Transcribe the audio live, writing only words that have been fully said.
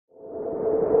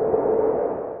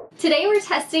Today we're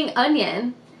testing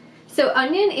onion. So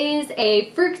onion is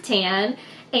a fructan,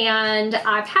 and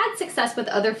I've had success with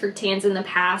other fructans in the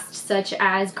past, such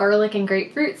as garlic and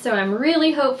grapefruit, so I'm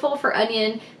really hopeful for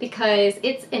onion because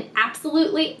it's in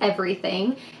absolutely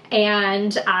everything,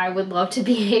 and I would love to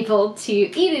be able to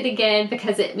eat it again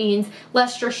because it means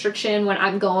less restriction when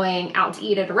I'm going out to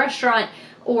eat at a restaurant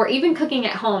or even cooking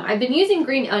at home. I've been using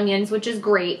green onions, which is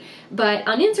great, but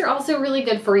onions are also really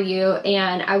good for you,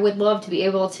 and I would love to be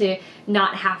able to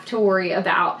not have to worry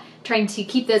about trying to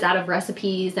keep those out of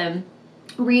recipes and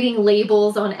reading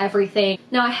labels on everything.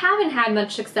 Now, I haven't had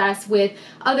much success with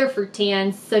other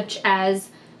fructans such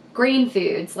as grain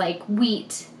foods like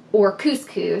wheat or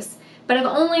couscous, but I've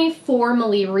only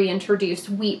formally reintroduced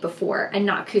wheat before and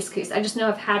not couscous. I just know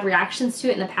I've had reactions to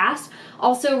it in the past.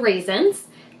 Also raisins.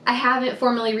 I haven't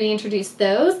formally reintroduced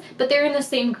those, but they're in the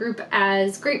same group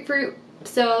as grapefruit,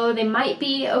 so they might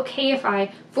be okay if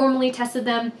I formally tested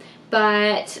them,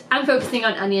 but I'm focusing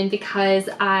on onion because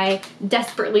I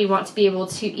desperately want to be able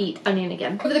to eat onion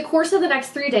again. Over the course of the next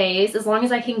 3 days, as long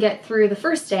as I can get through the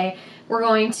first day, we're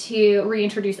going to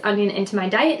reintroduce onion into my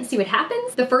diet and see what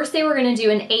happens. The first day we're going to do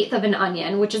 1/8 of an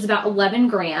onion, which is about 11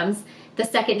 grams. The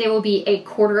second day will be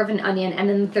 1/4 of an onion, and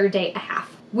then the third day 1/2.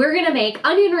 We're going to make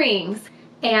onion rings.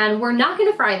 And we're not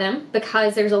gonna fry them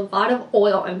because there's a lot of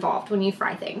oil involved when you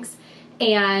fry things,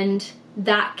 and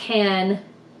that can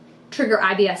trigger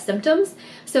IBS symptoms.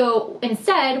 So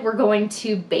instead, we're going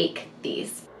to bake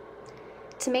these.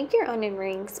 To make your onion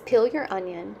rings, peel your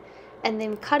onion and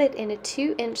then cut it into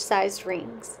 2-inch sized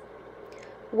rings.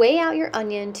 Weigh out your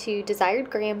onion to desired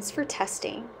grams for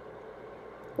testing.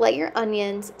 Let your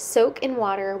onions soak in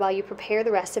water while you prepare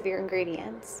the rest of your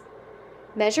ingredients.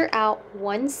 Measure out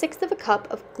 1/6 of a cup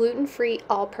of gluten-free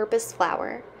all-purpose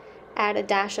flour. Add a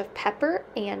dash of pepper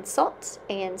and salt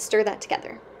and stir that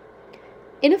together.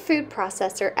 In a food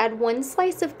processor, add 1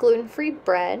 slice of gluten-free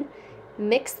bread.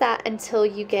 Mix that until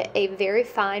you get a very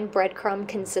fine breadcrumb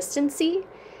consistency.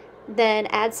 Then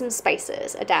add some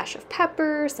spices, a dash of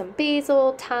pepper, some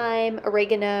basil, thyme,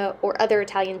 oregano, or other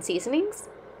Italian seasonings.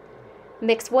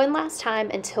 Mix one last time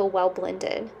until well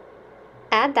blended.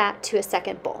 Add that to a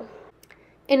second bowl.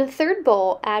 In a third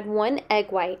bowl, add 1 egg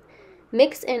white.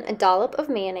 Mix in a dollop of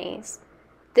mayonnaise.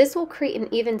 This will create an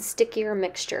even stickier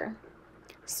mixture.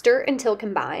 Stir until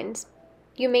combined.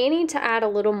 You may need to add a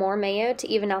little more mayo to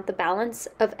even out the balance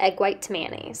of egg white to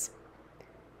mayonnaise.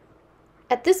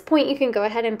 At this point, you can go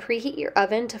ahead and preheat your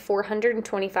oven to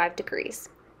 425 degrees.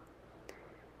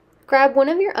 Grab one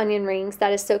of your onion rings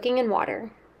that is soaking in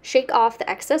water. Shake off the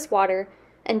excess water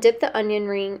and dip the onion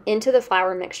ring into the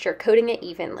flour mixture, coating it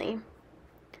evenly.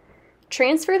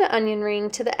 Transfer the onion ring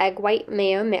to the egg white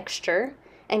mayo mixture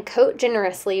and coat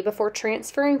generously before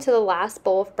transferring to the last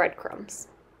bowl of breadcrumbs.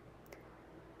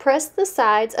 Press the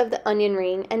sides of the onion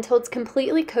ring until it's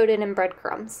completely coated in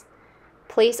breadcrumbs.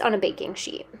 Place on a baking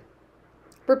sheet.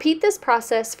 Repeat this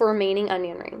process for remaining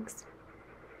onion rings.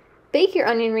 Bake your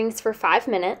onion rings for 5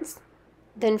 minutes,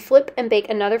 then flip and bake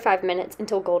another 5 minutes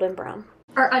until golden brown.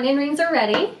 Our onion rings are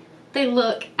ready. They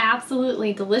look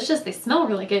absolutely delicious. They smell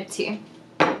really good too.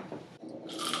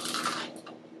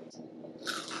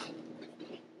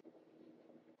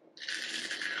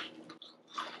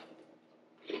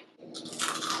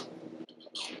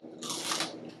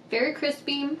 Very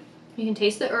crispy. You can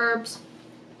taste the herbs.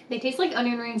 They taste like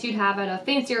onion rings you'd have at a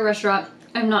fancier restaurant,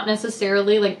 and not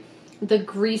necessarily like the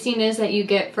greasiness that you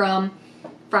get from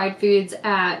fried foods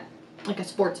at like a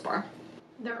sports bar.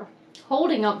 They're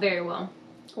holding up very well.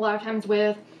 A lot of times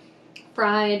with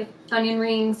fried onion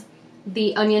rings,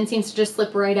 the onion seems to just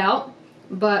slip right out,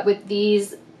 but with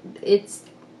these, it's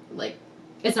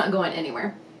not going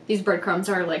anywhere. These breadcrumbs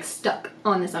are like stuck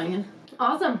on this onion.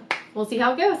 Awesome. We'll see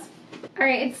how it goes. All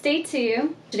right, it's day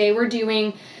 2. Today we're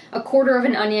doing 1/4 of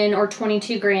an onion, or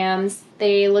 22 grams.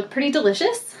 They look pretty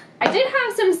delicious. I did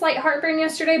have some slight heartburn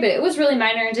yesterday, but it was really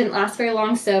minor and didn't last very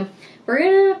long, so we're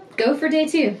gonna go for day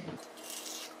 2.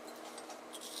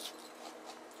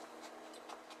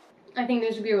 I think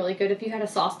those would be really good if you had a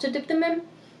sauce to dip them in.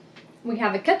 We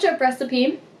have a ketchup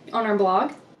recipe on our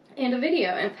blog and a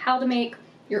video of how to make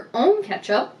your own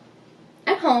ketchup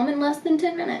at home in less than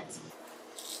 10 minutes.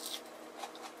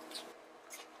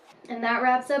 And that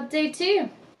wraps up day 2.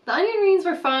 The onion rings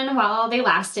were fun while they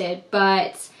lasted,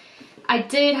 but I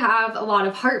did have a lot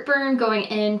of heartburn going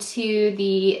into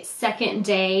the second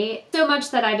day, so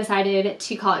much that I decided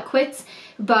to call it quits.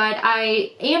 But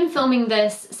I am filming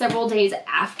this several days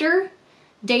after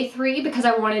day 3 because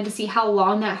I wanted to see how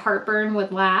long that heartburn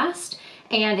would last,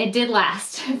 and it did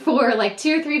last for like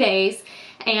 2 or 3 days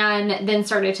and then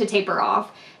started to taper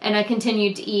off. and I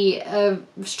continued to eat a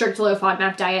strict low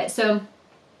FODMAP diet. So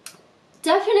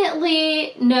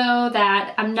definitely know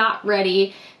that I'm not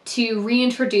ready to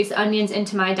reintroduce onions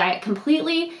into my diet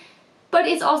completely, but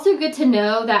it's also good to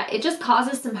know that it just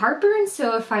causes some heartburn.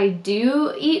 So if I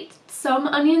do eat some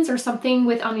onions or something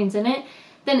with onions in it,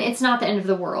 then it's not the end of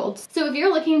the world. So if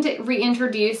you're looking to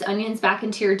reintroduce onions back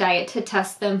into your diet to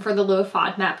test them for the low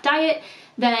FODMAP diet,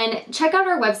 then check out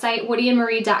our website,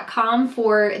 woodyandmarie.com,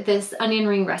 for this onion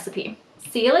ring recipe.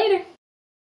 See you later.